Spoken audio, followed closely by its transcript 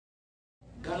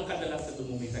Gano'ng kadalas na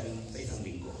dumumi sa isang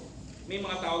linggo? May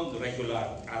mga taong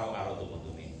regular, araw-araw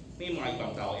dumudumi. May mga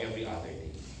ibang tao every other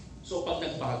day. So pag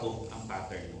nagbago ang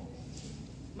pattern mo,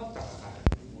 magtaka ka.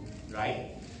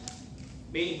 Right?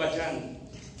 May iba dyan,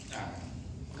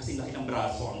 kasi laki ng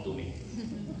braso ang dumi.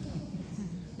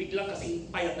 Biglang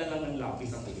kasing payat na lang ng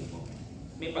lapis ang tingin mo.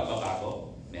 May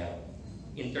pagbabago? Meron.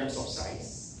 In terms of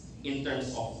size, in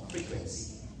terms of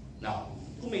frequency. Now,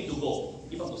 kung may dugo,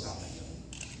 ibang usapan yun.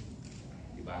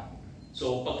 Diba?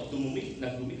 So, pag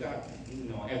nagdumi ka,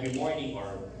 every morning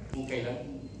or kung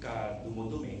kailan ka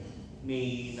dumudumi,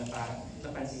 may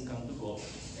napansin kang dugo,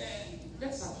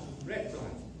 that's a red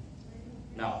flag.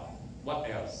 Now, what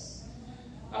else?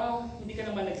 Hindi ka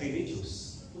naman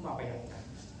nagre-reduce, pumapayat ka.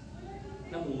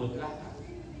 Namumutla ka,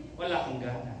 wala kang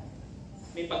gana,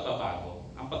 may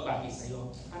pagbabago, ang pagbago sa'yo,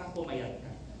 parang pumayat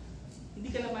ka. Hindi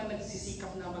ka naman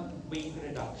nagsisikap na mag-weight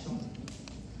reduction.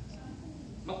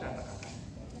 Magtataka ka.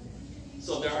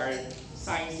 So there are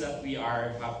signs that we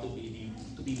have to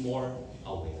be more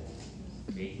aware.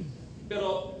 Okay?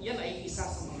 Pero yan ay isa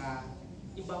sa mga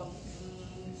ibang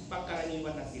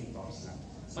pangkaraniwan na symptoms lang.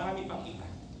 Marami pang iba.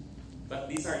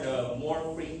 But these are the more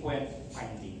frequent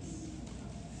findings.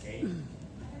 Okay?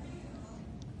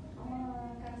 Ang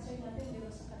mga cancer natin, meron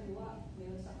sa kaliwa,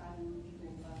 meron sa kanan.